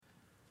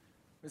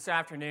This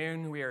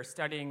afternoon, we are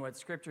studying what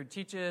Scripture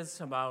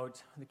teaches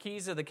about the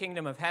keys of the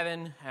kingdom of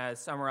heaven, as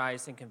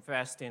summarized and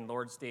confessed in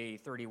Lord's Day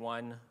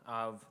 31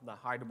 of the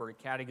Heidelberg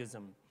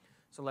Catechism.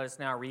 So let us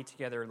now read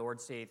together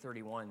Lord's Day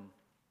 31.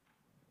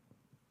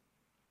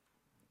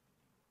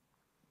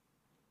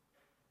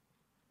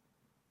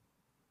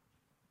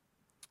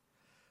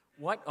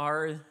 What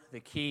are the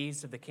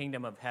keys of the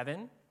kingdom of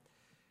heaven?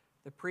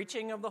 The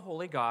preaching of the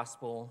Holy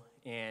Gospel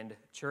and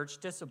church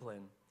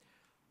discipline.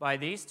 By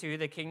these two,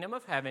 the kingdom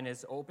of heaven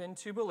is open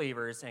to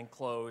believers and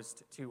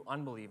closed to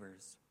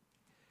unbelievers.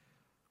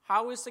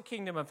 How is the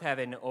kingdom of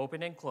heaven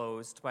opened and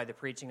closed? By the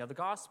preaching of the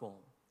gospel.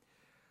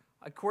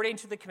 According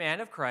to the command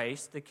of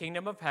Christ, the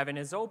kingdom of heaven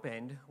is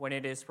opened when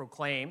it is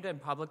proclaimed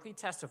and publicly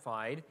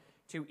testified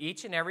to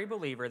each and every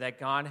believer that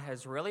God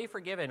has really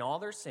forgiven all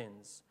their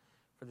sins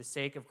for the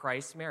sake of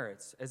Christ's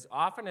merits, as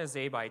often as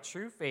they by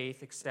true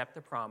faith accept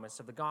the promise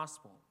of the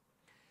gospel.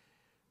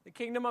 The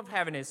kingdom of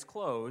heaven is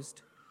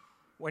closed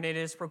when it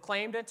is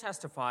proclaimed and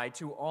testified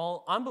to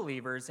all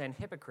unbelievers and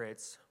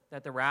hypocrites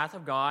that the wrath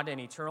of God and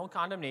eternal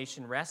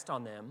condemnation rest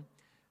on them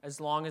as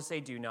long as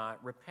they do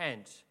not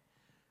repent.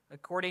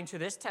 According to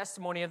this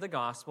testimony of the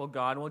gospel,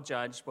 God will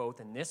judge both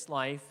in this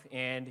life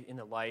and in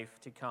the life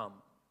to come.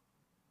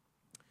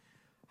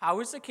 How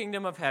is the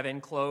kingdom of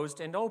heaven closed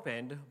and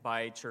opened?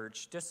 By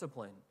church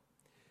discipline.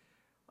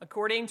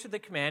 According to the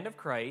command of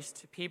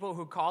Christ, people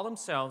who call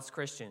themselves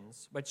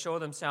Christians but show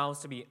themselves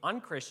to be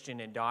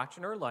unchristian in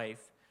doctrine or life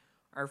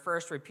are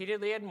first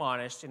repeatedly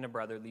admonished in a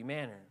brotherly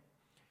manner.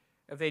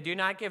 If they do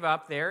not give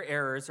up their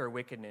errors or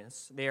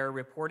wickedness, they are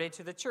reported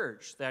to the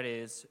church, that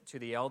is, to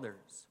the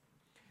elders.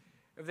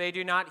 If they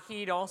do not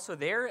heed also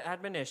their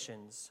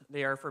admonitions,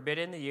 they are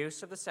forbidden the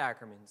use of the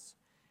sacraments,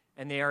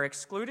 and they are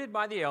excluded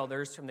by the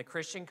elders from the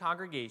Christian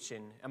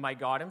congregation and by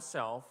God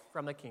himself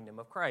from the kingdom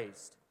of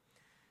Christ.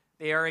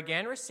 They are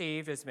again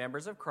received as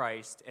members of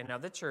Christ and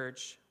of the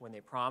church when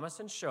they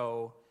promise and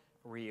show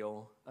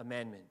real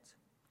amendment.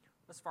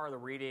 Thus far, the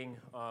reading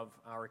of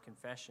our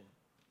confession.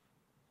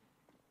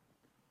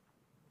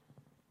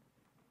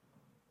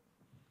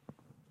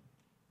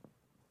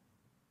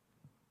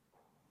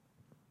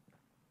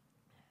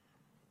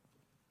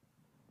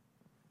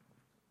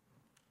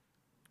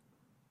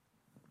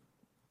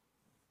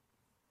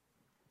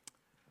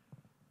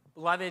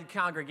 Beloved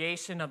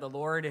congregation of the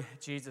Lord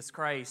Jesus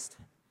Christ,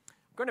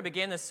 I'm going to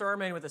begin the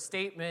sermon with a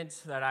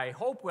statement that I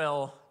hope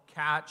will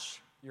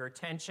catch your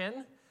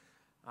attention.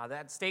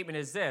 That statement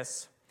is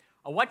this.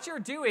 What you're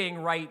doing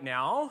right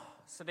now,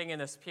 sitting in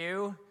this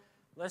pew,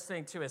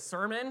 listening to a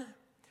sermon,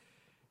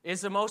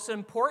 is the most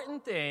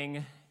important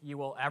thing you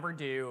will ever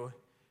do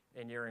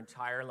in your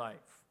entire life.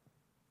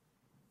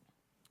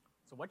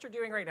 So what you're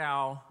doing right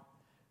now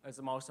is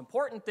the most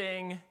important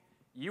thing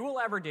you will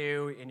ever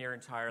do in your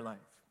entire life.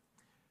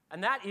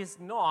 And that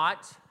is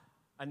not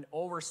an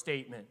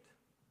overstatement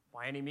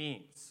by any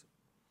means.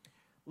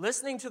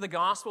 Listening to the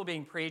gospel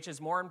being preached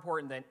is more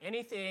important than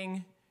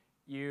anything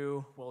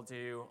you will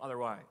do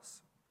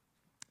otherwise.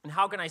 And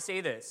how can I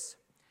say this?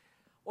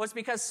 Well, it's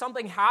because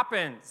something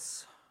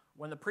happens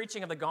when the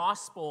preaching of the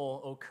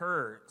gospel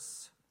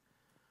occurs.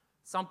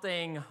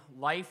 Something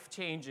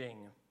life-changing.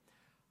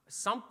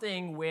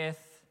 Something with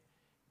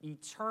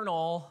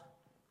eternal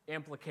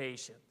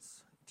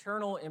implications.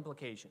 Eternal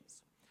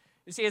implications.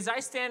 You see, as I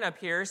stand up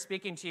here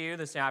speaking to you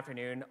this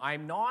afternoon,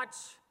 I'm not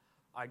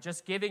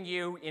just giving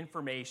you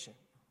information.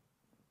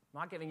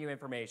 I'm not giving you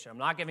information. I'm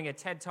not giving a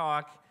TED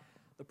Talk.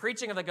 The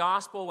preaching of the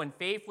gospel, when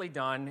faithfully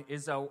done,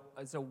 is a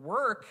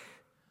work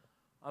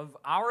of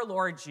our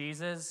Lord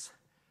Jesus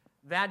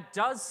that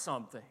does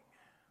something,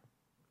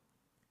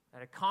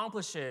 that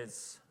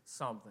accomplishes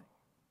something.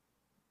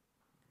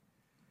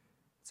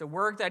 It's a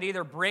work that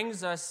either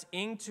brings us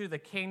into the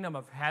kingdom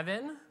of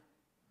heaven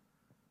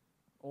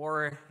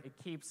or it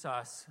keeps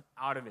us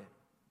out of it.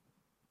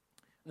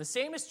 And the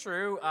same is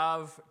true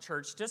of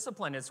church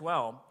discipline as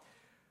well.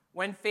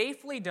 When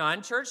faithfully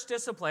done, church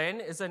discipline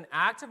is an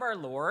act of our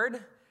Lord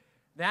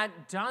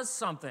that does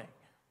something.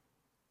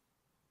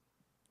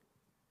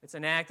 It's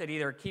an act that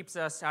either keeps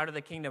us out of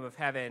the kingdom of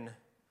heaven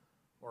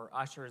or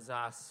ushers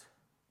us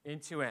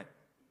into it.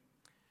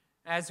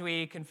 As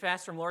we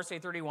confess from Lord's Day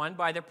 31,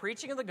 by the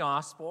preaching of the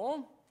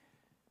gospel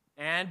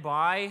and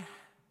by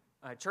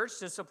church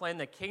discipline,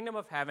 the kingdom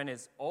of heaven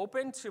is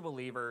open to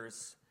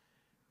believers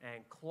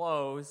and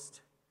closed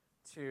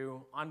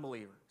to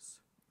unbelievers.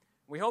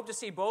 We hope to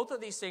see both of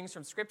these things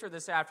from Scripture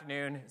this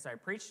afternoon as I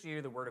preach to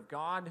you the Word of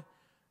God,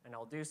 and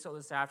I'll do so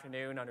this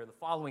afternoon under the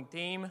following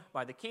theme.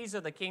 By the keys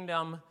of the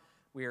kingdom,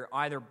 we are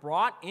either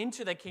brought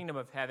into the kingdom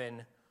of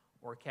heaven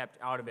or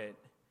kept out of it.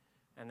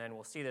 And then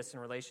we'll see this in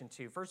relation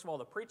to, first of all,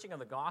 the preaching of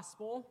the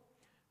gospel,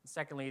 and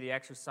secondly, the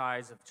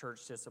exercise of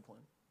church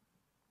discipline.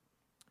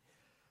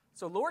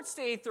 So Lord's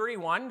Day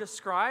 31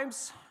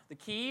 describes the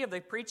key of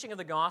the preaching of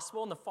the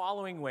gospel in the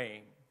following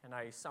way, and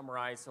I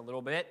summarize a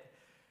little bit.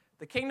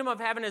 The kingdom of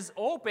heaven is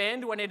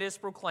opened when it is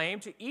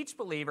proclaimed to each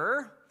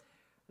believer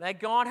that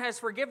God has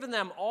forgiven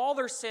them all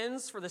their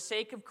sins for the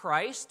sake of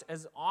Christ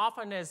as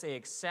often as they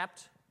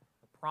accept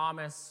the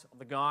promise of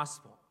the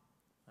gospel.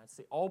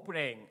 That's the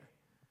opening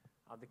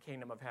of the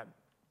kingdom of heaven.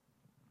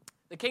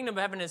 The kingdom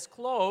of heaven is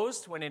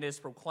closed when it is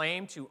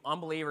proclaimed to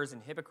unbelievers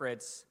and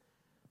hypocrites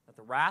that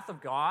the wrath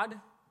of God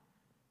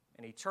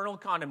and eternal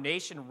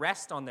condemnation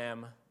rest on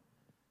them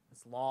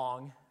as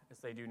long as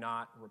they do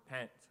not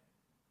repent.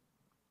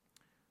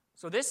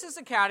 So this is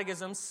a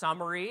catechism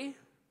summary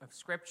of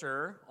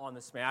Scripture on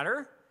this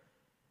matter,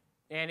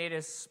 and it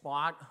is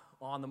spot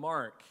on the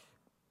mark.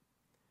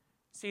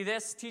 See,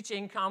 this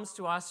teaching comes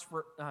to us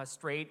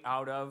straight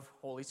out of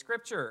Holy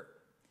Scripture.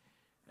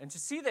 And to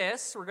see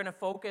this, we're going to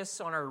focus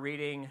on our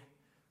reading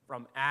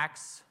from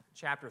Acts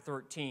chapter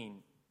 13.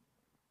 You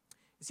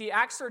see,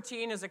 Acts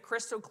 13 is a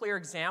crystal clear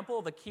example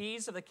of the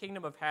keys of the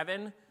kingdom of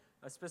heaven,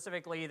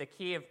 specifically the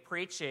key of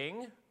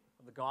preaching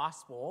of the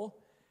gospel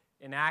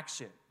in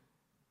action.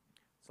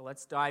 So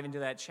let's dive into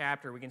that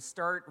chapter. We can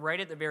start right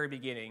at the very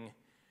beginning.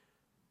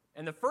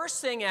 And the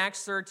first thing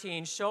Acts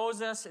 13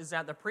 shows us is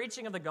that the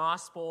preaching of the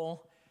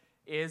gospel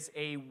is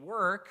a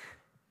work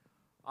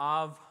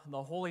of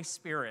the Holy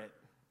Spirit.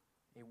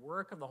 A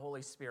work of the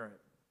Holy Spirit.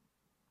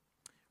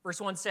 Verse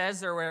 1 says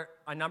there were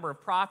a number of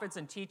prophets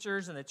and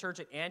teachers in the church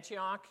at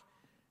Antioch,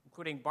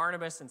 including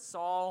Barnabas and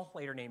Saul,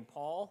 later named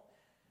Paul.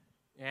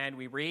 And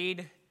we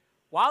read,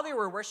 while they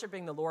were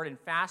worshiping the Lord and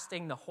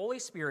fasting, the Holy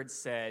Spirit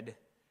said,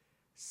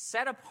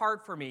 set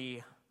apart for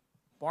me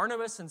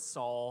Barnabas and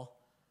Saul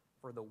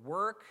for the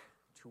work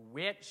to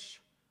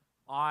which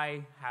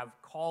I have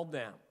called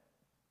them.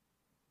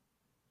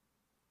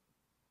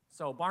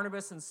 So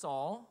Barnabas and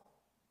Saul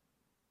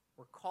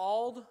were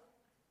called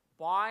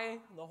by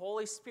the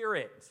Holy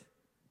Spirit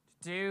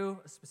to do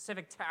a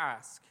specific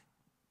task.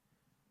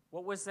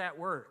 What was that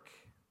work?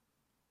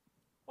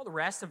 Well, the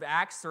rest of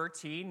Acts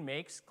 13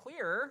 makes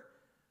clear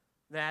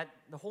that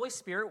the Holy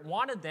Spirit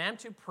wanted them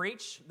to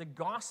preach the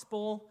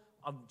gospel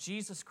of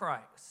Jesus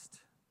Christ.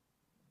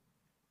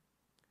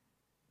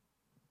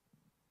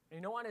 And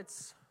you know what?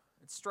 It's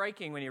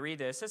striking when you read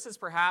this. This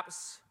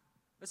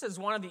is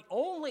one of the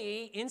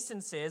only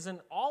instances in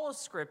all of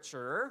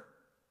Scripture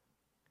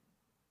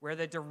where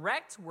the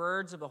direct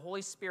words of the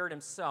Holy Spirit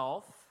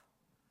himself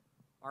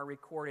are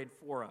recorded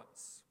for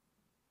us.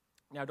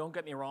 Now, don't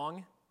get me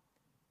wrong.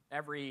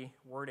 Every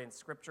word in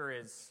Scripture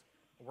is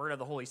a word of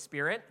the Holy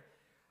Spirit.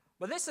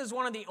 But this is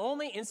one of the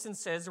only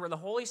instances where the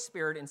Holy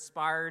Spirit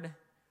inspired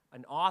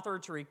an author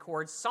to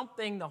record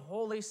something the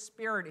Holy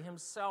Spirit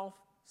himself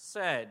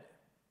said.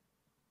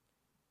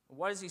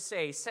 What does he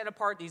say? Set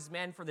apart these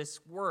men for this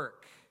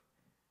work.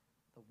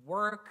 The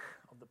work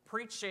of the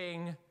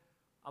preaching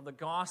of the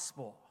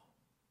gospel.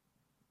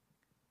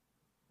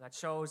 That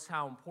shows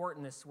how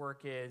important this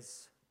work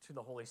is to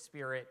the Holy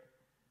Spirit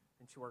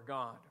and to our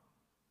God.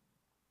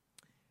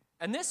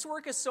 And this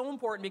work is so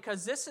important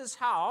because this is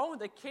how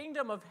the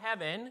kingdom of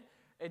heaven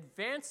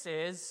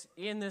advances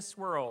in this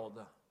world.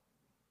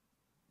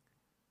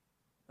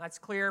 That's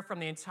clear from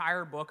the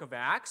entire book of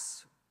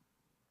Acts.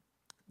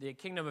 The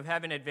kingdom of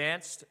heaven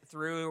advanced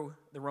through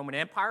the Roman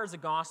Empire as the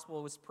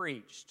gospel was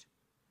preached.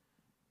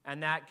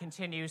 And that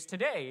continues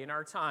today in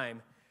our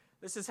time.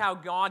 This is how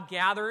God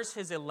gathers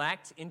his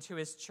elect into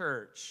his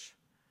church.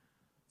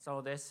 So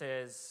this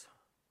is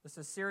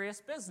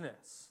serious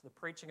business, the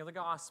preaching of the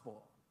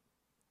gospel.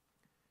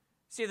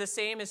 See, the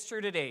same is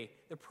true today.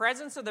 The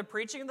presence of the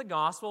preaching of the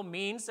gospel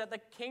means that the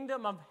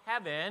kingdom of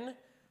heaven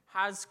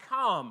has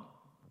come.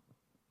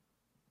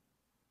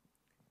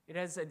 It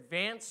has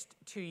advanced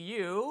to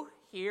you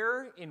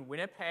here in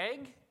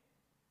Winnipeg.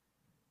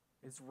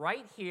 It's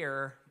right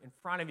here in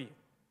front of you.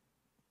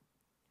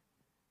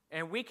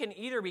 And we can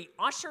either be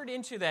ushered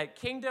into that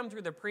kingdom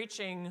through the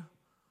preaching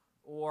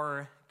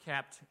or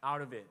kept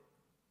out of it.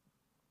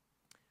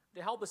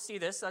 To help us see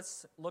this,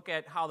 let's look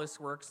at how this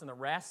works in the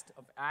rest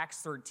of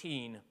Acts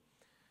 13.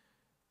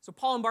 So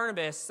Paul and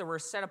Barnabas, they were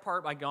set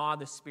apart by God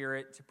the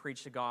Spirit to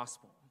preach the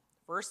gospel.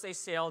 First, they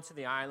sailed to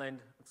the island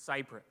of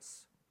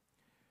Cyprus.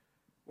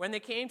 When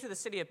they came to the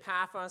city of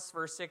Paphos,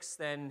 verse 6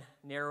 then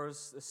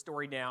narrows the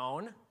story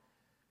down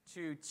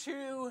to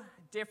two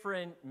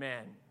different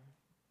men.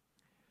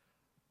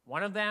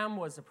 One of them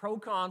was a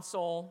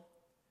proconsul,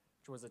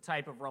 which was a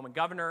type of Roman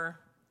governor.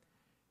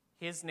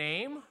 His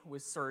name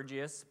was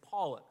Sergius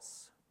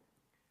Paulus.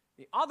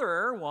 The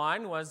other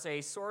one was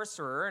a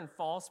sorcerer and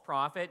false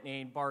prophet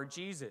named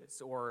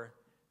Bar-Jesus, or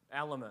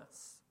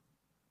Elymas.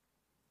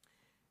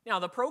 Now,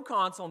 the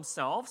proconsul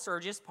himself,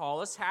 Sergius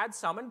Paulus, had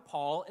summoned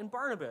Paul and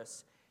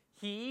Barnabas.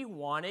 He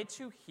wanted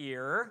to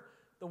hear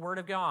the word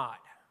of God.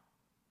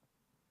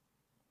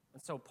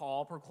 And so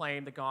Paul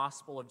proclaimed the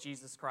gospel of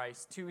Jesus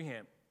Christ to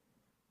him.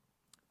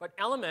 But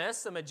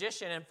Elymas, the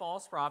magician and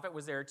false prophet,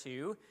 was there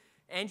too,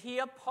 and he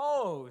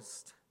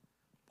opposed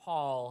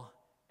Paul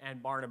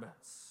and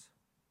Barnabas.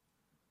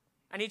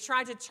 And he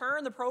tried to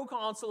turn the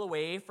proconsul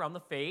away from the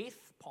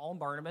faith Paul and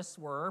Barnabas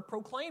were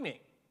proclaiming.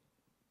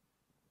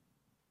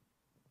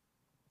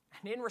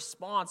 And in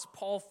response,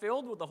 Paul,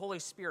 filled with the Holy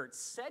Spirit,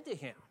 said to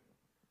him,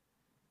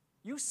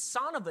 "You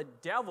son of the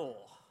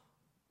devil,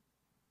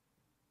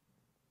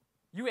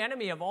 you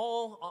enemy of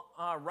all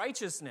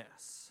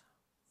righteousness,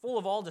 full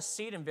of all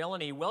deceit and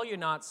villainy, will you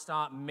not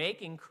stop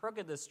making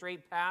crooked the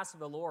straight paths of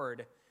the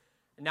Lord?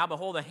 And now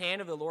behold, the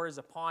hand of the Lord is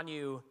upon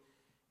you.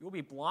 You will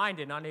be blind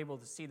and unable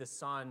to see the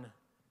sun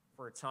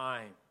for a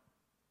time.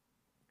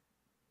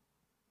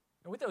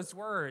 And with those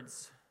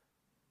words,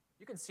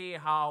 you can see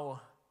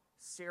how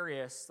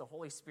serious the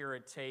Holy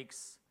Spirit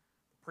takes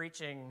the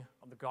preaching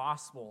of the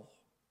gospel.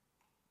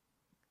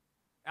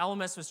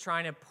 Elymas was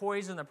trying to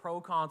poison the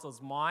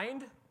proconsul's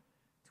mind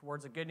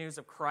towards the good news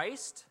of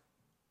Christ.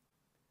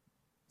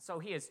 So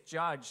he is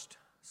judged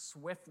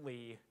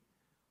swiftly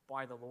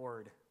by the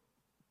Lord.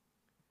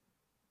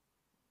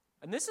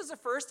 And this is the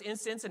first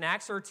instance in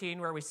Acts 13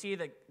 where we see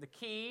the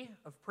key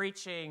of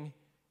preaching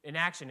in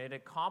action. It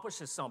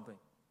accomplishes something.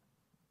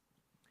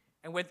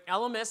 And with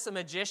Elymas, the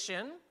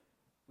magician,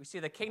 we see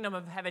the kingdom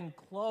of heaven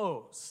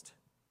closed.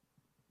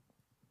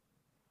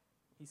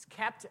 He's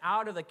kept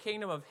out of the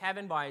kingdom of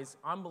heaven by his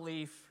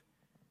unbelief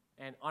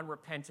and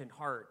unrepentant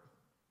heart.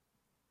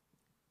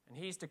 And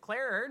he's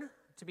declared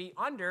to be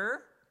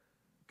under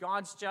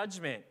God's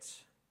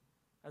judgment.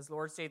 As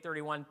Lord's Day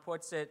 31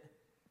 puts it,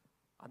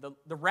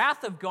 the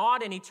wrath of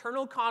God and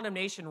eternal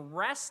condemnation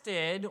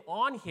rested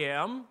on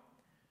him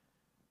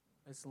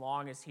as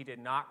long as he did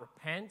not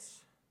repent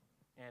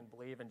and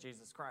believe in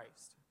Jesus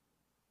Christ.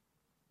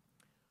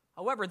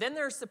 However, then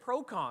there's the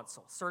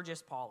proconsul,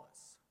 Sergius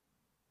Paulus.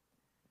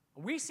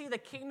 We see the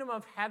kingdom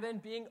of heaven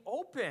being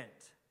opened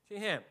to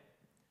him.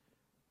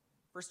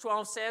 Verse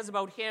 12 says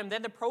about him,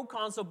 then the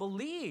proconsul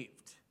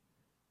believed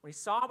when he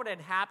saw what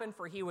had happened,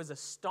 for he was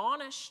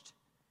astonished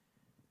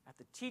at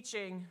the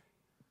teaching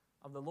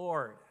of the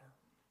Lord.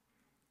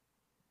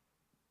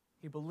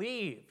 He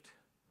believed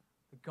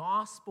the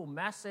gospel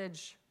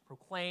message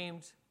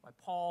proclaimed by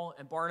Paul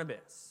and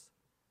Barnabas.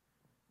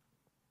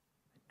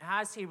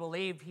 As he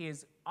believed, he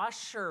is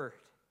ushered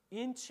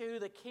into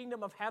the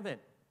kingdom of heaven.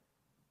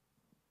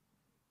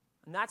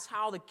 And that's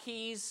how the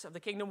keys of the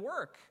kingdom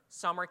work.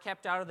 Some are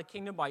kept out of the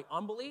kingdom by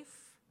unbelief,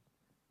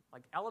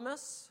 like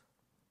Elymas.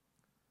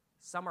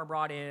 Some are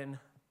brought in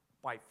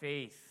by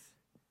faith.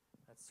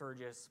 That's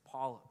Sergius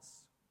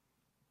Paulus.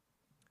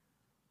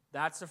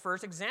 That's the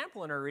first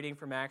example in our reading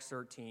from Acts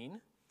 13.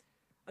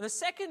 And the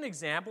second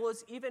example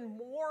is even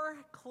more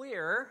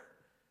clear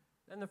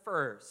than the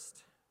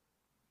first.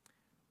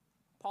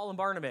 Paul and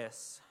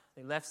Barnabas,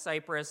 they left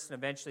Cyprus and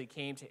eventually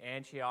came to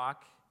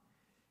Antioch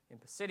in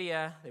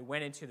Pisidia. They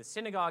went into the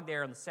synagogue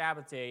there on the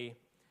Sabbath day,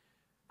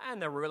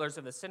 and the rulers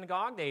of the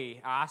synagogue,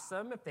 they asked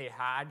them if they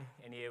had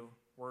any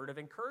word of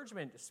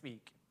encouragement to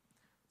speak.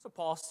 So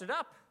Paul stood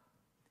up,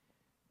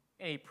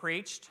 and he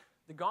preached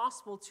the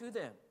gospel to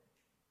them.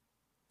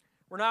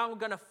 We're now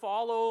going to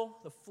follow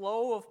the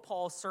flow of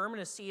Paul's sermon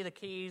to see the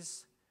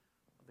keys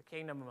of the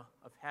kingdom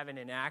of heaven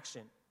in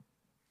action.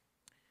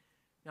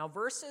 Now,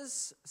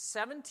 verses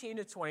 17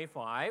 to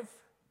 25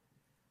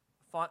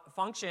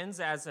 functions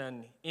as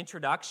an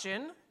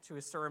introduction to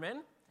his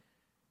sermon,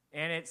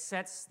 and it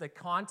sets the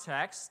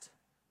context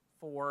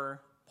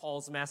for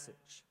Paul's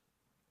message.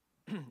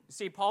 You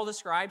see, Paul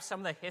describes some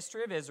of the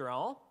history of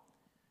Israel,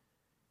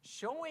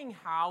 showing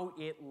how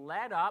it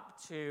led up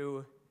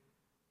to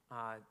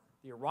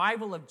the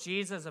arrival of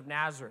Jesus of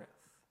Nazareth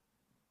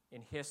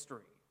in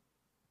history.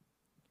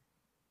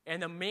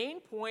 And the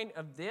main point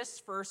of this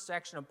first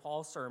section of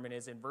Paul's sermon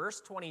is in verse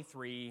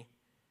 23.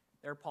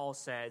 There Paul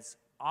says,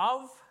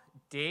 of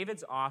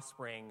David's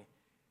offspring,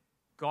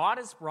 God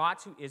has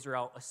brought to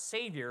Israel a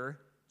Savior,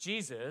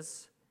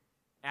 Jesus,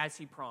 as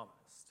he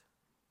promised.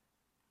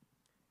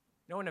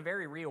 You know, in a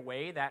very real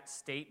way, that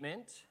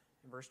statement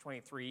in verse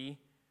 23,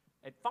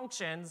 it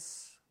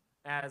functions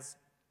as,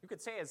 you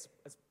could say, as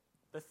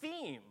the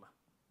theme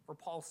for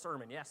Paul's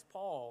sermon. Yes,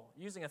 Paul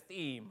using a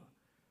theme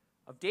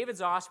of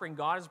David's offspring,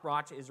 God has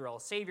brought to Israel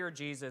a Savior,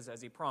 Jesus,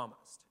 as he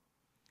promised.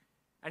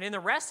 And in the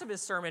rest of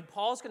his sermon,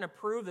 Paul's going to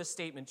prove this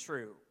statement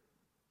true.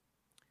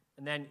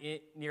 And then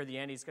near the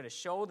end, he's going to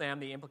show them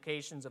the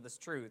implications of this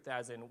truth,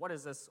 as in, what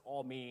does this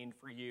all mean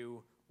for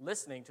you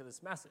listening to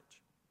this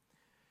message?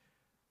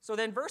 So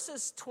then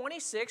verses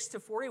 26 to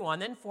 41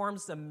 then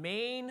forms the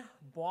main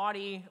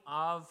body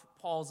of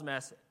Paul's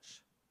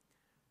message.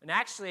 And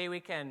actually, we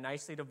can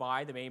nicely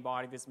divide the main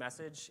body of his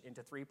message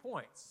into 3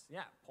 points.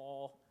 Yeah,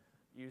 Paul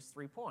used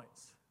 3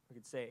 points, we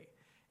could say.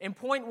 In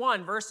point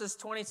 1, verses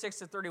 26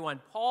 to 31,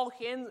 Paul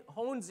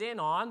hones in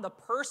on the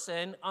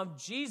person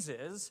of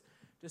Jesus,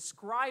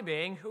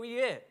 describing who he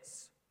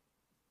is.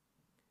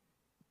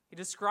 He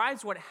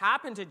describes what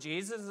happened to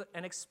Jesus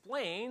and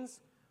explains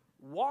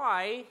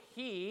why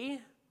he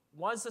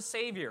was the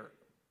Savior,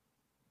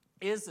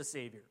 is the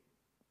Savior.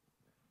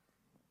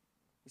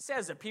 He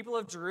says that people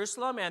of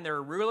Jerusalem and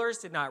their rulers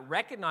did not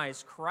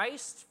recognize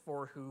Christ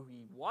for who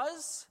he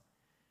was.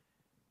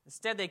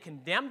 Instead, they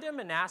condemned him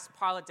and asked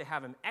Pilate to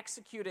have him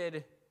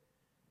executed.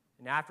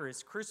 And after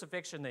his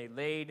crucifixion, they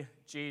laid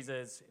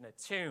Jesus in a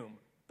tomb.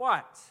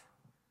 But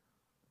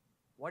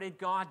what did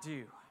God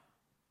do?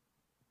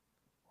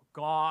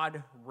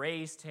 God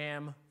raised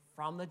him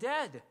from the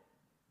dead. And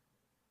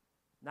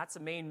that's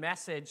the main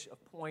message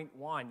of point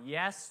 1.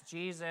 Yes,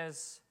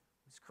 Jesus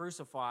was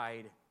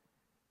crucified,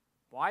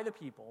 by the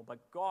people,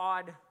 but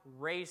God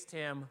raised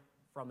him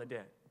from the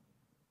dead.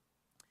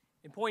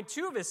 In point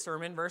 2 of his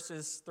sermon,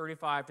 verses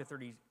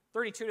 32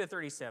 to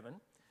 37,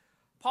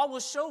 Paul will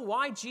show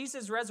why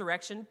Jesus'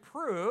 resurrection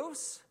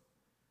proves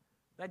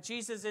that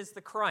Jesus is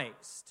the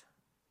Christ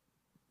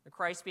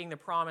being the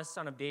promised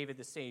son of David,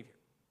 the Savior.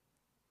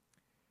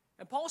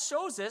 And Paul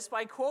shows this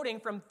by quoting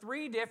from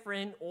 3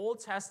 different Old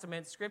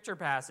Testament scripture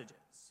passages.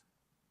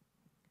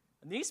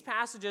 And these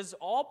passages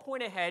all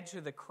point ahead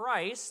to the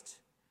Christ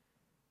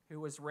who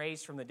was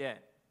raised from the dead.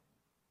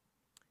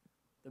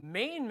 The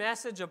main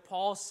message of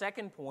Paul's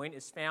second point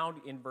is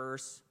found in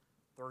verse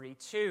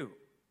 32.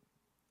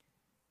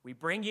 We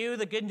bring you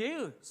the good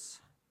news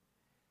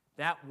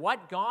that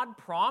what God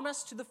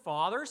promised to the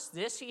fathers,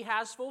 this he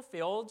has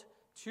fulfilled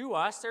to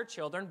us, their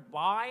children,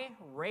 by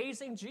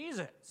raising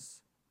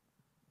Jesus.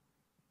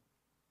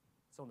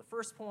 So in the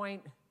first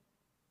point,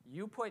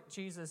 you put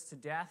Jesus to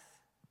death,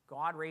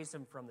 God raised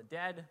him from the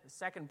dead. The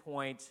second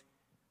point,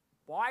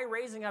 by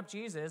raising up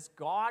Jesus,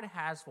 God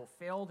has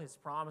fulfilled his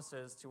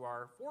promises to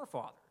our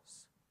forefathers.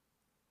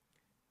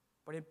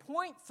 But in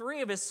point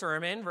 3 of his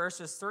sermon,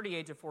 verses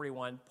 38 to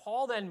 41,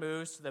 Paul then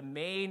moves to the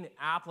main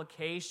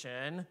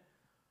application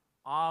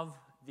of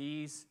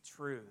these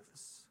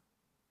truths.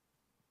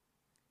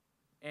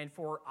 And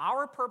for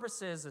our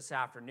purposes this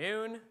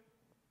afternoon,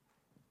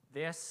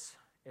 this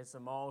is the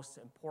most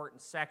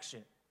important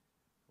section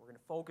we're going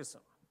to focus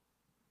on.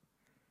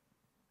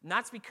 And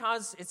that's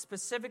because it's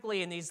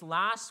specifically in these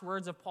last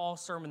words of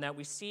Paul's sermon that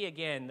we see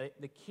again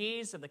the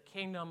keys of the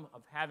kingdom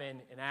of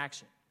heaven in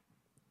action.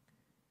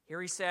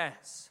 Here he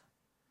says,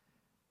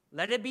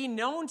 "Let it be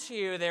known to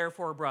you,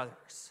 therefore,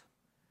 brothers,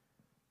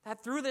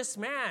 that through this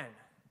man,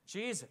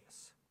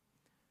 Jesus,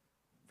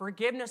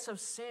 forgiveness of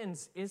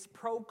sins is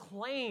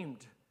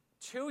proclaimed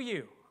to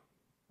you.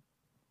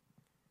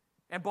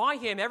 And by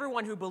him,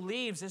 everyone who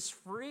believes is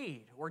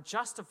freed or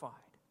justified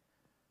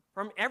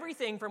from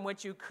everything from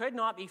which you could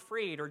not be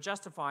freed or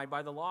justified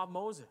by the law of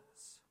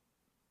Moses."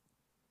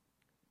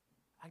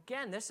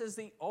 Again, this is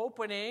the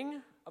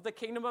opening of the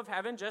kingdom of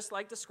heaven, just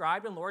like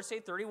described in Lord's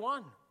Day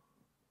 31.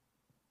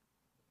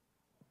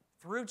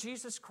 Through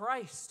Jesus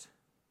Christ,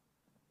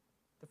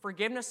 the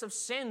forgiveness of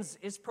sins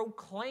is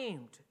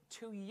proclaimed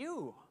to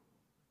you.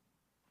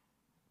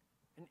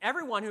 And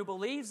everyone who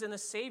believes in the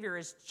Savior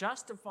is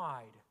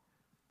justified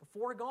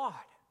before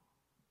God.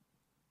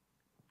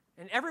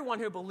 And everyone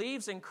who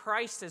believes in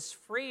Christ is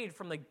freed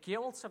from the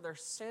guilt of their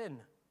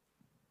sin.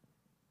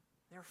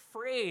 They're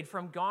freed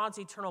from God's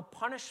eternal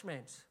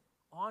punishment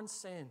on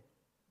sin.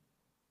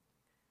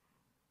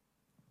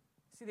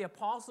 See, the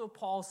Apostle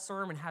Paul's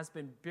sermon has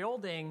been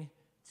building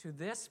to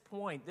this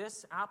point,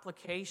 this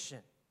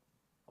application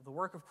of the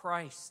work of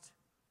Christ.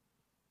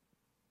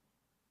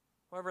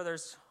 However,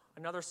 there's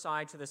another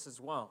side to this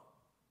as well.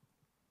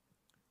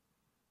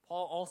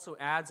 Paul also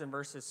adds in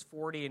verses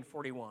 40 and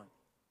 41.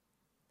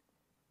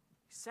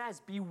 He says,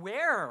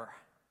 "Beware,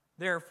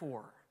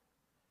 therefore,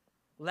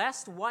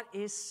 lest what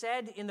is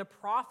said in the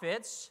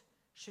prophets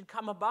should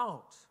come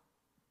about.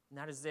 And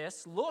that is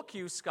this: Look,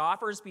 you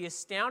scoffers, be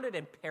astounded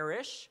and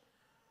perish,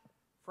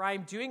 for I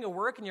am doing a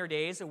work in your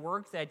days, a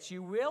work that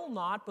you will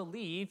not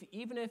believe,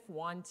 even if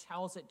one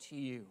tells it to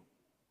you."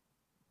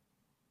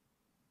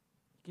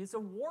 He gives a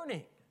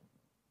warning.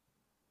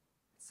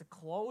 It's the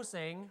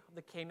closing of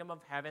the kingdom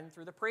of heaven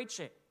through the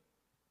preaching.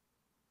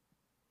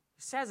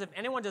 He says, if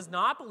anyone does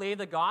not believe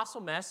the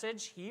gospel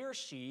message, he or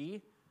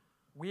she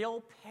will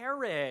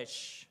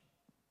perish.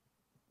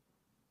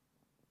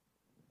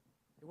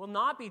 It will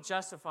not be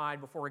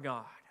justified before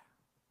God.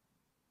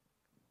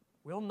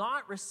 Will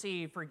not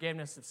receive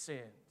forgiveness of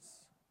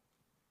sins.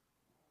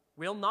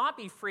 Will not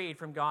be freed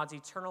from God's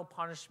eternal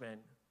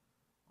punishment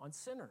on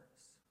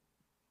sinners.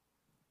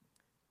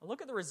 Now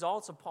look at the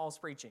results of Paul's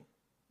preaching.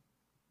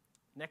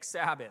 Next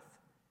Sabbath,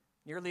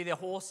 nearly the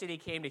whole city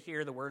came to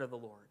hear the word of the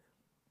Lord.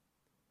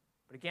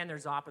 But again,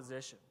 there's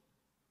opposition.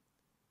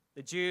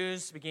 The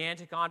Jews began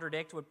to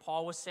contradict what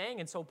Paul was saying,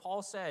 and so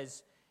Paul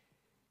says,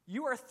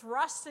 "You are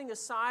thrusting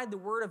aside the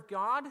word of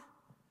God,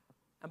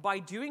 and by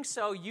doing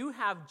so, you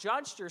have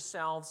judged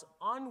yourselves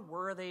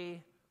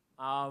unworthy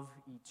of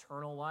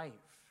eternal life."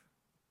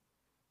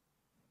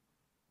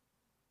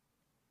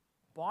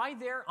 By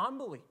their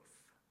unbelief,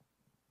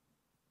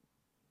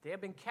 they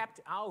have been kept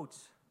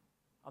out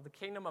of the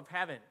kingdom of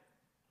heaven.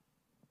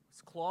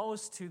 It's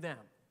closed to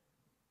them.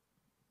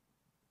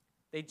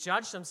 They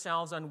judge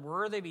themselves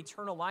unworthy of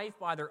eternal life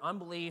by their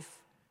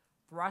unbelief,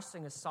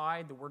 thrusting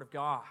aside the word of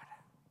God.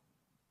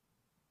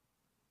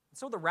 And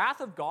so the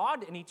wrath of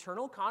God and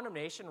eternal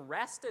condemnation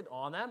rested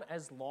on them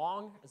as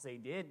long as they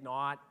did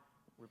not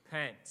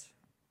repent.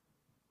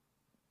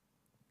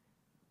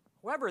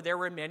 However, there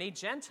were many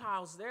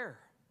Gentiles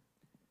there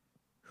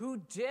who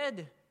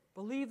did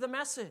believe the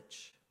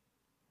message.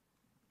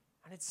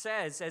 And it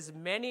says, as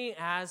many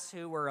as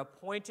who were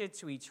appointed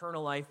to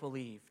eternal life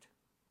believed.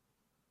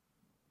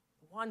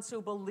 The ones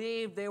who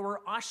believed, they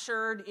were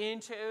ushered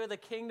into the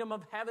kingdom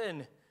of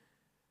heaven.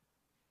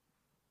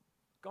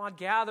 God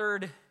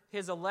gathered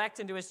his elect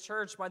into his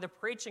church by the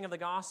preaching of the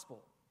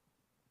gospel.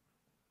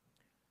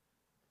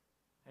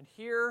 And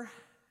here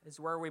is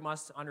where we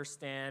must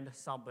understand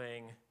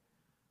something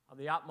of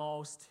the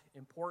utmost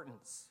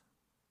importance.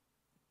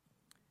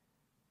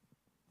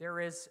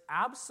 There is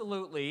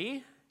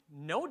absolutely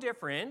no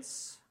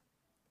difference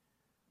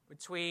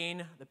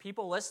between the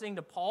people listening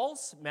to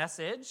Paul's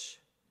message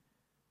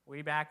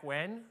way back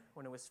when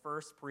it was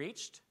first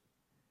preached,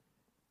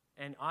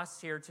 and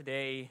us here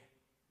today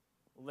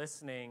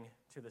listening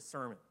to the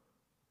sermon.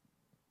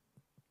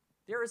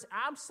 There is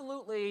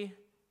absolutely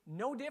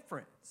no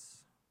difference.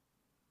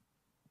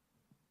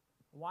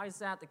 Why is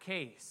that the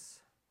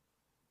case?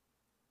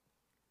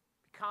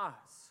 Because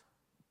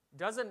it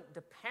doesn't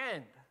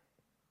depend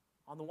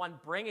on the one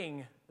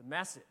bringing the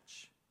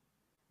message,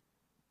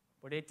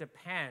 but it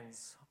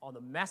depends on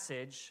the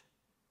message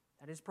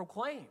that is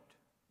proclaimed.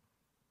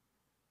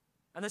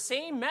 And the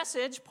same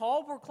message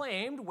Paul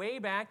proclaimed way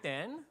back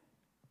then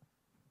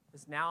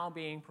is now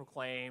being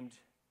proclaimed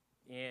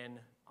in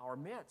our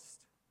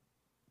midst.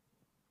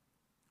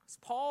 As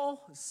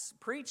Paul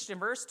preached in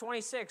verse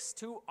 26,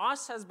 to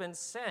us has been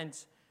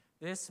sent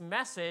this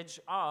message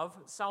of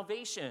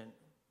salvation.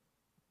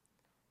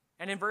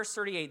 And in verse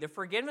 38, the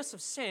forgiveness of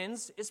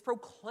sins is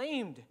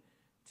proclaimed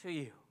to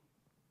you.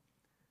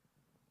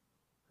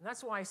 And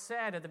that's why I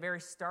said at the very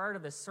start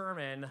of the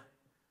sermon,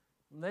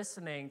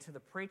 listening to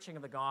the preaching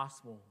of the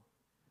gospel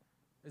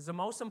is the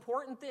most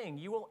important thing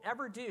you will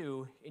ever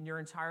do in your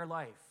entire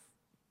life.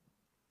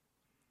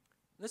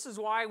 This is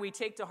why we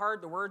take to heart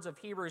the words of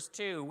Hebrews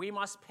 2. We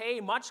must pay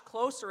much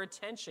closer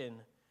attention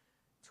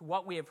to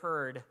what we have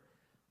heard,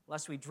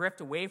 lest we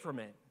drift away from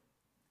it.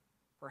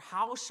 For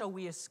how shall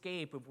we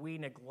escape if we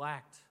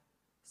neglect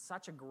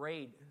such a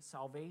great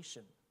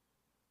salvation?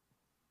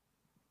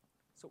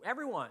 So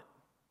everyone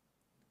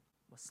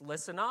must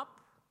listen up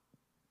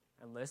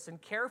and listen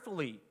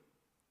carefully.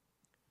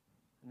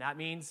 And that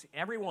means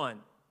everyone,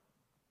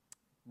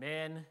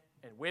 men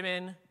and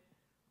women,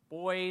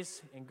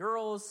 boys and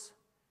girls,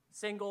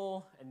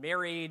 single and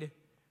married,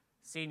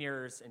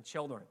 seniors and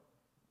children.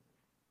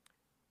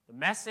 The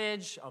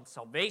message of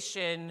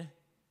salvation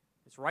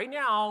is right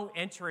now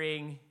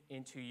entering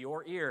into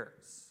your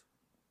ears.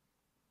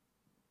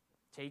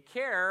 Take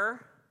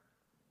care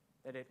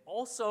that it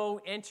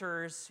also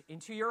enters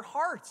into your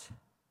heart.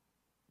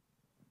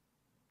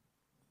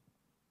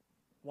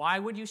 Why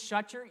would you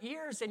shut your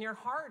ears and your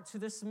heart to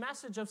this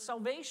message of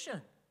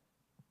salvation?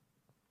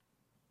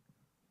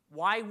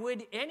 Why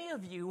would any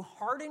of you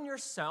harden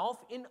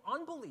yourself in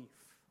unbelief?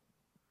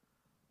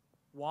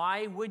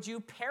 Why would you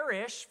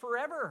perish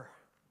forever?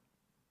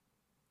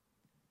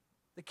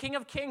 The King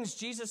of Kings,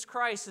 Jesus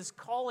Christ, is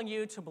calling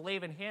you to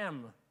believe in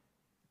him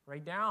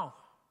right now.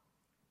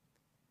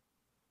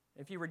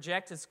 If you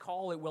reject his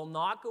call, it will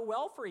not go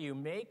well for you.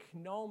 Make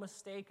no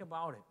mistake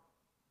about it.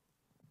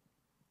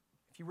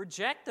 If you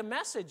reject the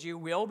message, you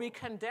will be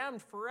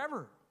condemned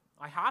forever.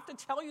 I have to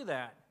tell you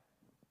that.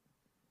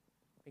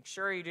 Make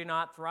sure you do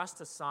not thrust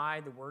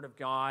aside the word of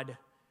God,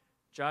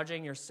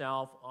 judging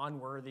yourself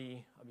unworthy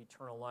of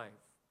eternal life.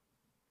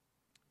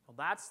 Well,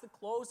 that's the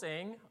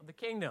closing of the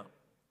kingdom.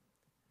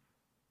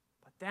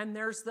 But then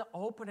there's the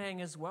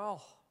opening as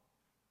well.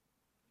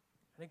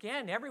 And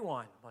again,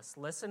 everyone must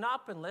listen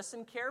up and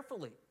listen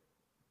carefully.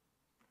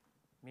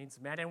 It means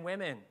men and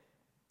women,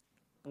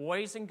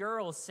 boys and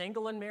girls,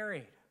 single and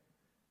married,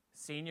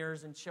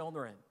 seniors and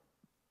children.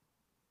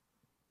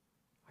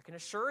 I can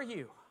assure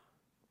you,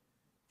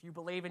 if you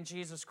believe in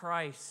Jesus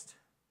Christ,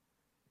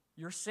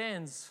 your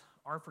sins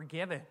are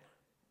forgiven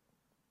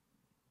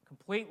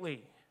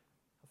completely,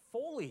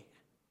 fully.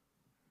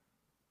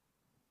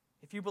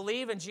 If you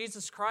believe in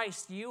Jesus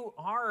Christ, you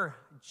are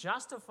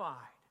justified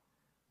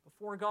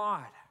before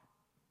God.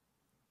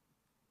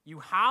 You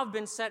have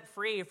been set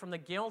free from the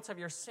guilt of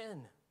your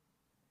sin.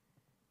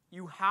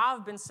 You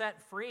have been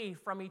set free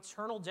from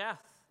eternal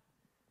death.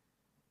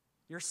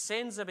 Your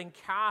sins have been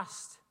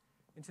cast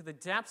into the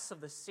depths of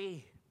the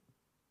sea.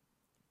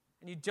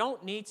 And you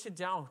don't need to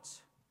doubt.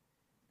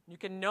 You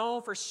can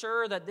know for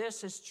sure that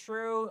this is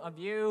true of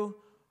you.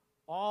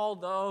 All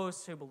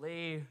those who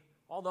believe,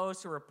 all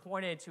those who are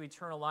appointed to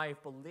eternal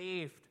life,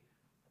 believed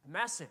the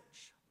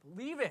message.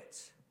 Believe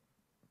it.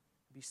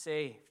 Be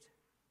saved.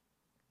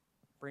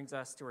 Brings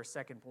us to our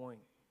second point.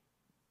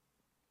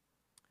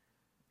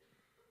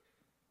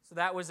 So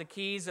that was the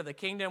keys of the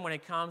kingdom when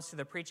it comes to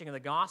the preaching of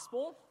the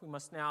gospel. We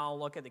must now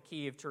look at the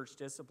key of church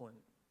discipline.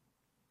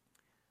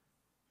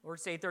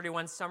 Lord's Day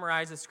 31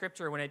 summarizes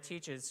Scripture when it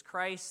teaches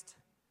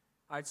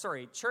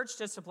church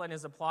discipline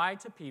is applied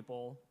to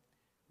people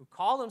who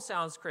call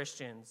themselves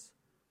Christians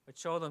but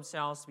show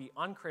themselves to be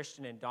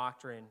unchristian in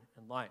doctrine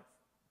and life.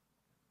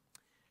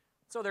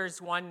 So there's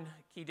one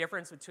key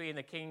difference between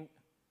the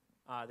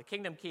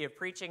kingdom key of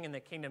preaching and the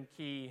kingdom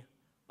key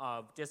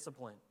of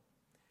discipline.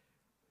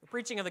 The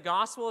preaching of the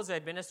gospel is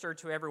administered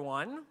to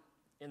everyone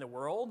in the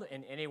world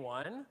and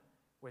anyone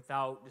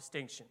without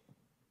distinction.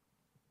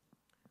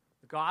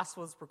 The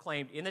gospel is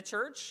proclaimed in the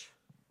church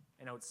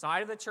and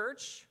outside of the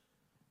church.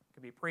 It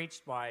can be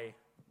preached by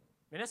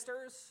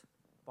ministers,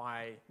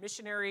 by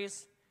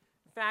missionaries.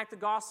 In fact, the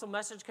gospel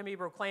message can be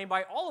proclaimed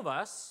by all of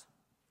us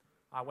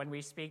when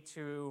we speak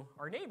to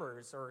our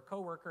neighbors or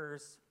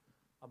coworkers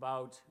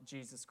about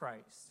Jesus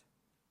Christ.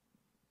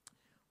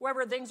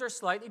 However, things are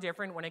slightly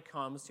different when it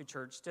comes to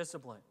church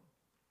discipline.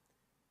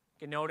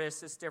 You can notice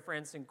this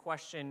difference in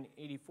question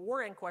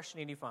 84 and question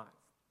 85.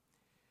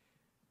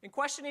 In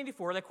question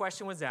 84, the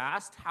question was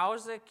asked, how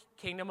is the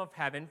kingdom of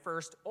heaven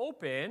first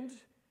opened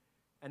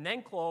and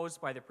then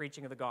closed by the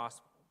preaching of the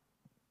gospel?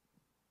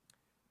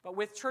 But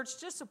with church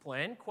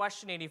discipline,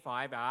 question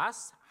 85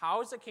 asks,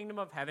 how is the kingdom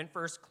of heaven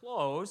first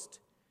closed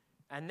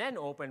and then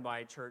opened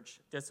by church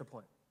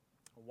discipline?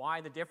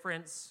 Why the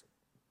difference?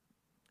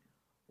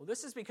 Well,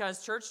 this is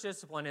because church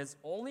discipline is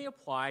only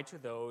applied to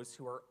those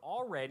who are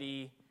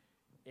already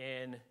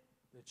in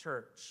the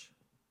church.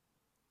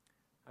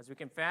 As we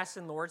confess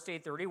in Lord's Day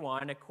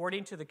 31,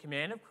 according to the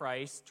command of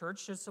Christ,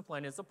 church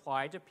discipline is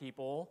applied to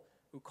people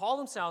who call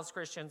themselves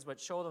Christians but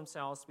show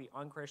themselves to be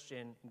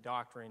unchristian in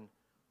doctrine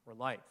or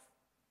life.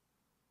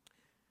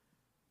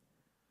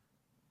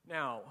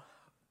 Now,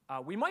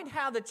 we might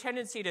have the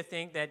tendency to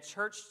think that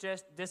church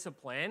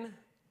discipline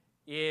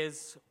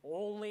is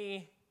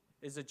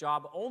a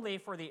job only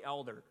for the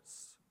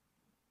elders.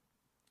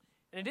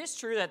 And it is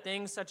true that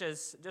things such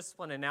as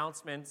discipline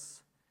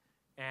announcements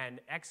and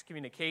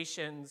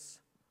excommunications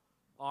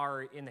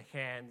are in the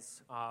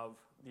hands of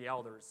the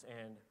elders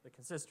and the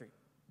consistory.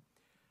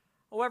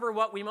 However,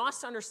 what we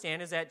must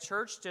understand is that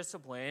church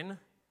discipline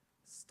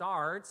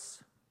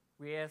starts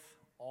with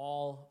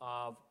all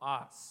of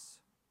us.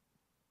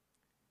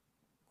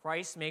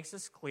 Christ makes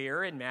this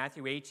clear in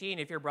Matthew 18.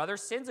 If your brother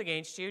sins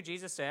against you,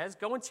 Jesus says,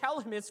 go and tell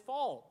him his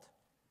fault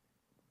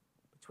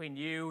between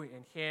you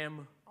and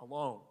him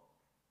alone.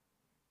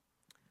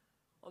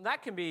 Well,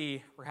 that can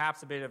be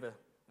perhaps a bit of a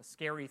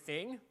scary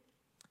thing,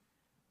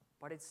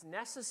 but it's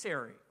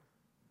necessary.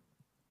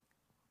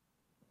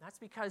 That's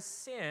because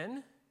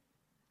sin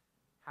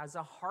has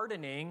a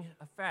hardening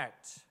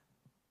effect.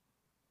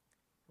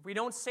 If we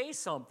don't say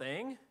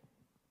something,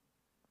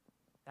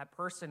 that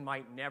person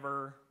might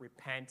never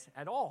repent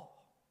at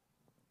all.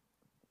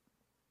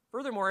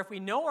 Furthermore, if we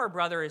know our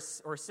brother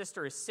or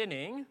sister is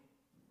sinning,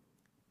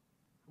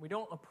 we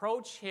don't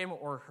approach him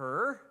or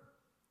her,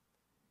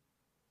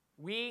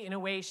 we, in a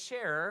way,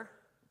 share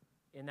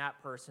in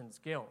that person's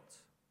guilt.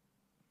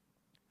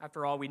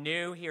 After all, we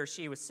knew he or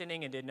she was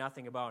sinning and did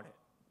nothing about it.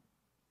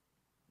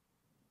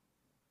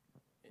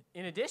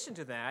 In addition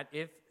to that,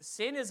 if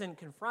sin isn't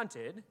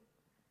confronted,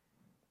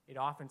 it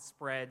often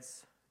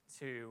spreads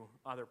to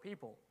other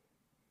people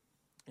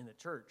in the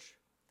church.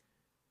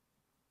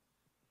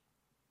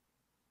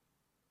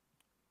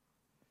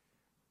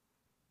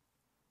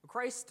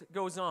 Christ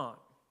goes on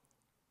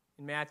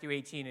in Matthew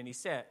 18, and he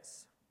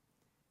says,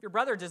 if your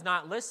brother does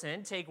not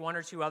listen, take one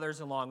or two others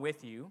along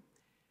with you,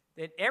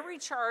 that every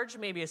charge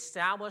may be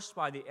established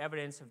by the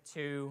evidence of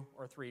 2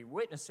 or 3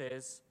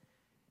 witnesses.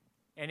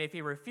 And if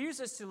he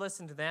refuses to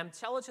listen to them,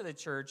 tell it to the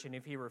church. And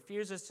if he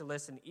refuses to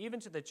listen even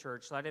to the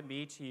church, let him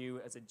be to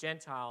you as a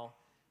Gentile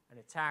and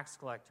a tax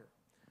collector.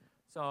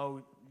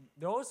 So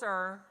those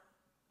are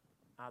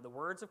the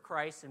words of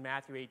Christ in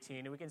Matthew 18.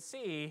 And we can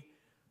see,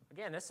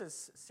 again, this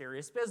is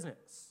serious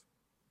business.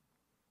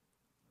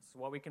 This is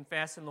what we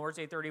confess in Lord's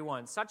Day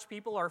 31. Such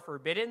people are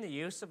forbidden the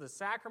use of the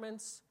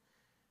sacraments.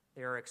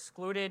 They are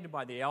excluded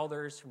by the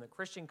elders from the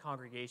Christian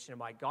congregation and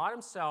by God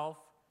himself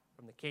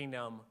from the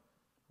kingdom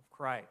of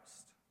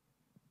Christ.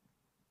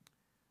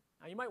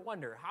 Now you might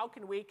wonder, how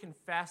can we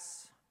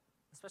confess,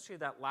 especially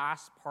that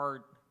last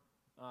part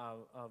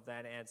of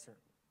that answer?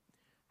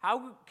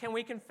 How can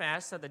we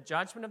confess that the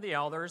judgment of the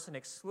elders in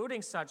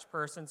excluding such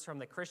persons from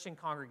the Christian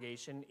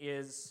congregation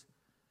is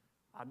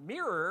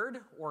mirrored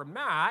or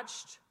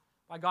matched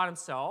by God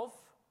himself,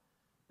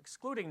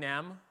 excluding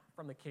them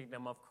from the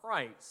kingdom of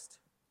Christ?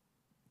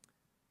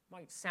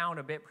 Might sound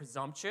a bit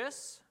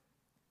presumptuous.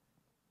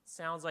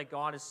 Sounds like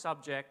God is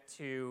subject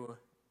to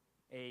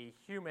a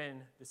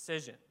human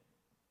decision.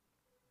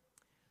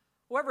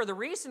 However, the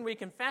reason we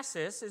confess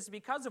this is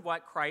because of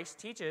what Christ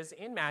teaches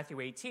in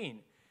Matthew 18.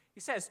 He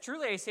says,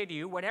 truly I say to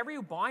you, whatever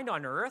you bind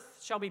on earth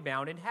shall be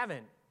bound in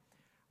heaven.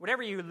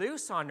 Whatever you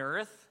loose on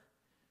earth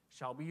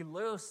shall be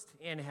loosed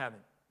in heaven.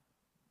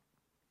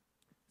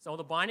 So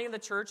the binding of the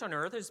church on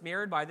earth is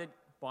mirrored by the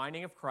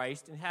binding of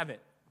Christ in heaven.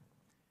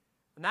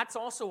 And that's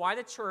also why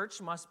the church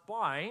must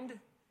bind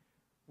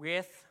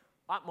with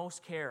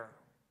utmost care.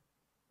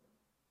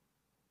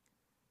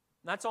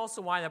 And that's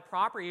also why the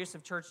proper use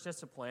of church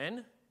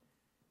discipline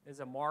is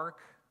a mark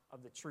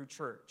of the true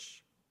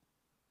church.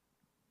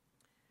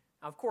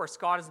 Now, of course,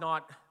 God is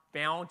not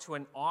bound to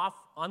an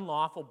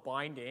unlawful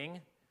binding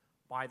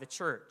by the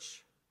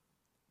church.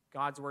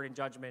 God's word and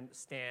judgment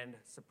stand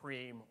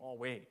supreme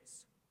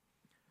always.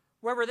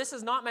 However, this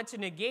is not meant to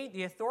negate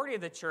the authority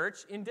of the church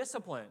in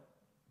discipline.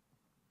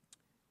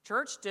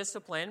 Church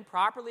discipline,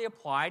 properly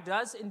applied,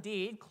 does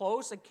indeed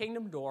close the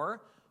kingdom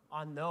door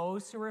on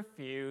those who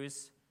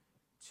refuse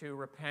to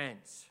repent.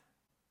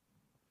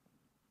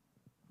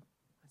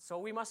 So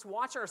we must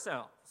watch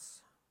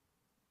ourselves.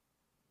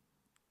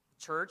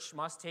 The church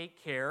must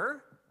take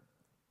care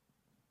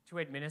to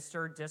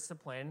administer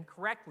discipline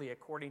correctly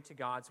according to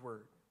God's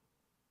word.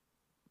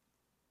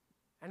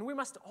 And we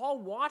must all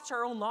watch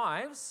our own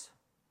lives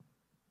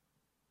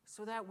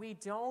so that we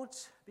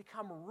don't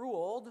become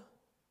ruled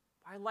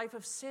by a life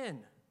of sin.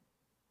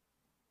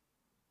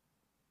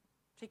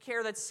 Take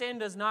care that sin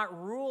does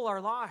not rule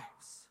our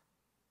lives.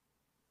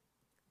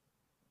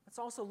 Let's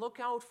also look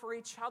out for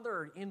each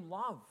other in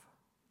love.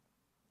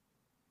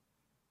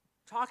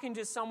 Talking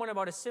to someone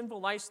about a sinful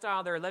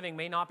lifestyle they're living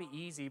may not be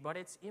easy, but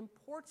it's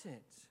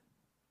important.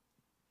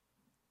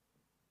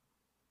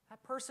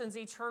 That person's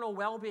eternal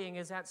well-being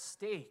is at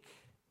stake.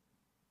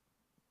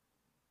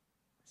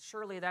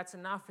 Surely that's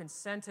enough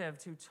incentive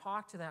to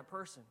talk to that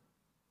person.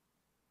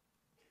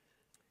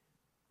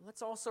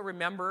 Let's also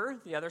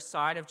remember the other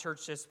side of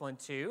church discipline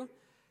too.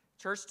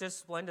 Church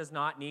discipline does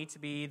not need to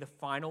be the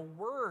final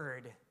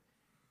word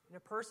in a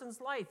person's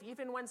life,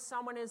 even when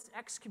someone is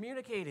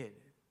excommunicated.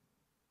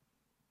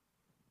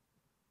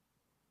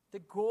 The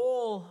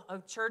goal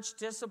of church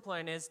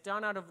discipline is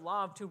done out of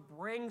love to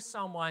bring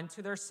someone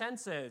to their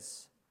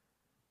senses.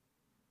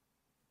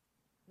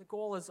 The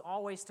goal is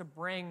always to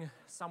bring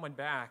someone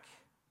back.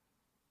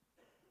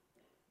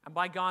 And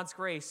by God's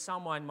grace,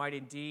 someone might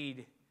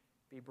indeed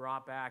be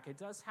brought back. It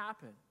does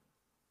happen.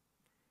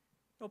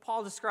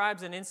 Paul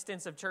describes an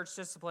instance of church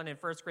discipline in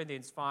 1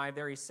 Corinthians 5.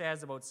 There he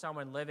says about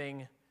someone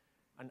living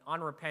an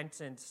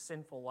unrepentant,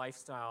 sinful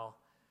lifestyle.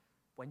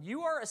 When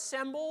you are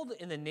assembled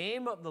in the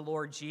name of the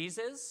Lord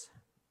Jesus,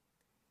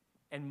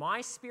 and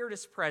my spirit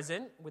is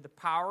present with the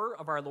power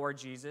of our Lord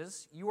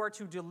Jesus, you are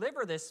to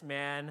deliver this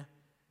man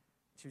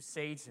to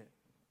Satan.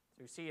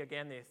 So you see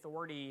again the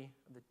authority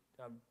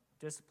of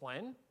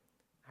discipline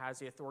has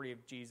the authority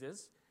of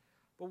Jesus.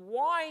 But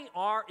why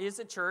is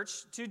the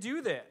church to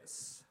do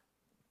this?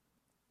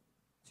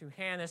 To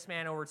hand this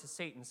man over to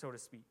Satan, so to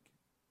speak.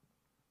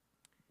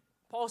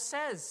 Paul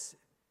says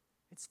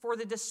it's for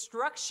the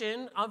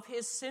destruction of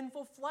his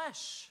sinful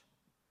flesh,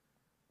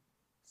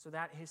 so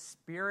that his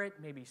spirit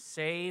may be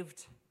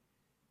saved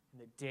in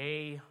the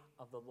day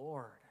of the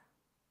Lord.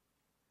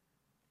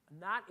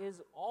 And that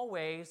is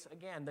always,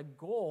 again, the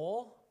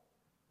goal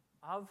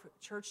of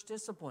church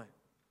discipline.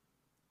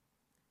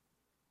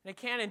 And it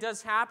can and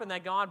does happen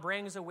that God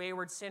brings a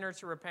wayward sinner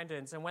to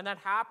repentance. And when that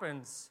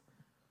happens,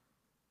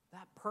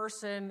 that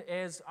person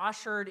is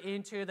ushered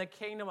into the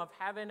kingdom of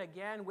heaven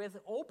again with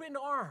open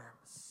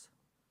arms.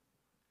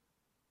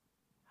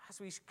 As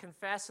we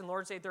confess in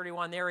Lord's Day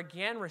 31, they're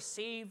again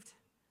received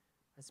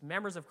as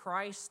members of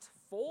Christ,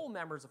 full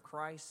members of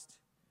Christ,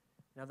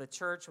 and of the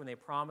church when they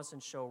promise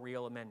and show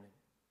real amendment.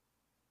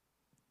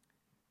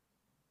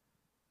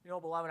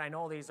 Beloved, I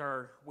know these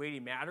are weighty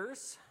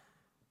matters.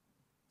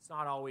 It's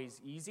not always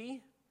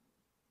easy,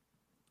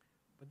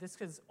 but this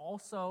is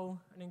also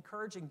an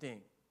encouraging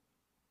thing.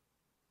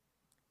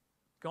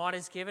 God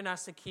has given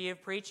us the key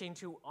of preaching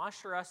to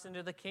usher us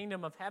into the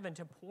kingdom of heaven,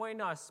 to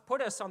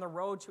put us on the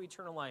road to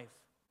eternal life.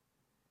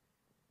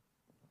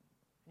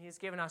 He has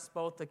given us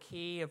both the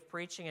key of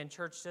preaching and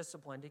church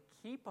discipline to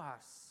keep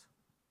us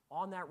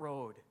on that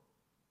road.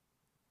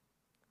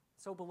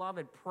 So,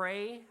 beloved,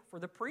 pray for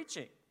the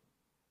preaching.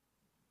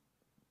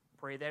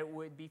 Pray that it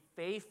would be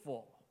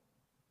faithful,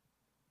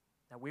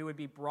 that we would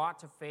be brought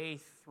to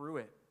faith through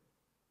it.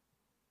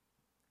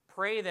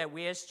 Pray that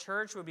we as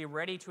church would be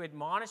ready to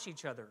admonish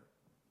each other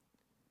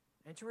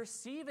and to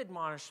receive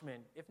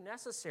admonishment, if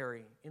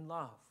necessary, in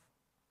love.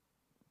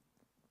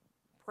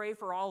 Pray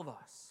for all of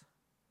us,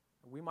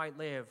 that we might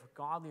live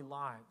godly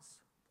lives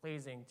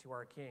pleasing to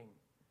our King.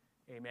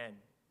 Amen.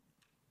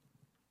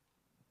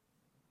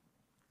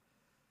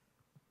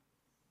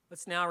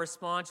 Let's now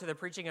respond to the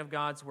preaching of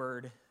God's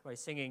word by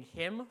singing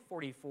hymn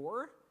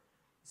 44,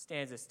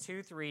 stanzas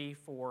 2, 3,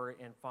 4,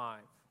 and 5.